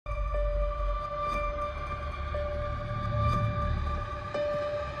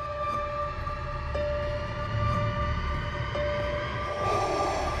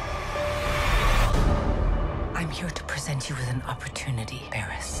present you with an opportunity,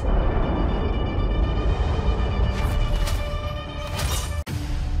 Barriss.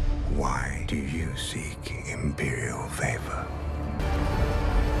 Why do you seek Imperial favor?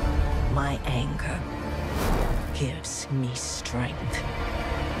 My anger gives me strength.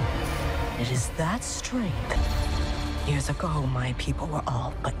 It is that strength. Years ago, my people were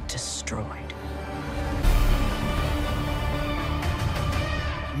all but destroyed.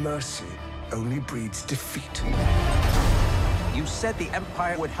 Mercy only breeds defeat. You said the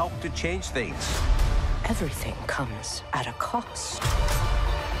Empire would help to change things. Everything comes at a cost.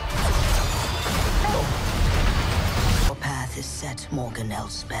 Your path is set, Morgan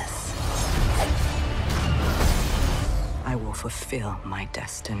Elsbeth. I will fulfill my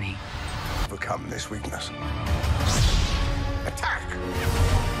destiny. Overcome this weakness. Attack!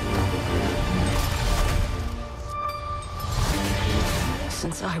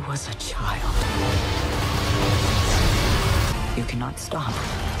 Since I was a child, you cannot stop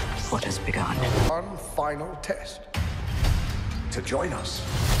what has begun. One final test. To join us.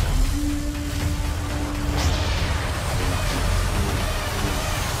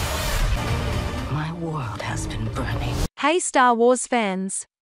 My world has been burning. Hey Star Wars fans!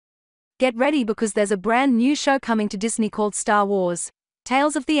 Get ready because there's a brand new show coming to Disney called Star Wars: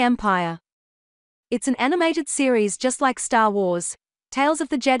 Tales of the Empire. It's an animated series just like Star Wars: Tales of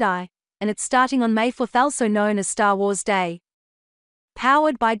the Jedi, and it's starting on May 4th, also known as Star Wars Day.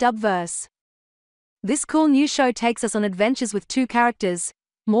 Powered by Dubverse. This cool new show takes us on adventures with two characters,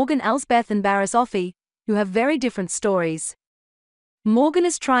 Morgan Elsbeth and Barriss Offee, who have very different stories. Morgan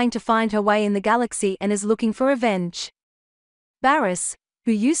is trying to find her way in the galaxy and is looking for revenge. Barriss,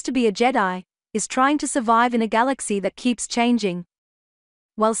 who used to be a Jedi, is trying to survive in a galaxy that keeps changing.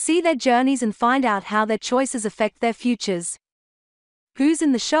 We'll see their journeys and find out how their choices affect their futures. Who's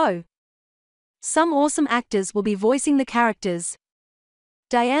in the show? Some awesome actors will be voicing the characters.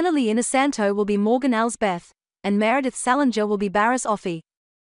 Lee Inosanto will be Morgan Elsbeth, and Meredith Salenger will be Barriss Offee.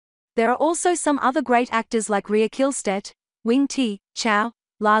 There are also some other great actors like Rya Kihlstedt, Wing T, Chao,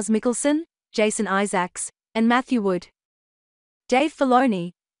 Lars Mikkelsen, Jason Isaacs, and Matthew Wood. Dave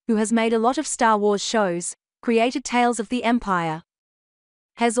Filoni, who has made a lot of Star Wars shows, created Tales of the Empire.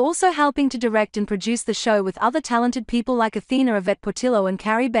 Has also helping to direct and produce the show with other talented people like Athena Yvette Portillo and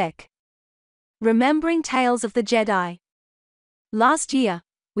Carrie Beck. Remembering Tales of the Jedi. Last year,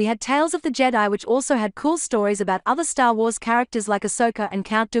 we had Tales of the Jedi, which also had cool stories about other Star Wars characters like Ahsoka and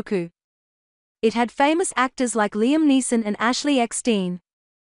Count Dooku. It had famous actors like Liam Neeson and Ashley Eckstein.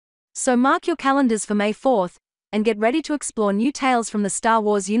 So mark your calendars for May 4th, and get ready to explore new tales from the Star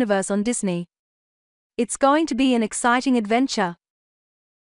Wars universe on Disney. It's going to be an exciting adventure.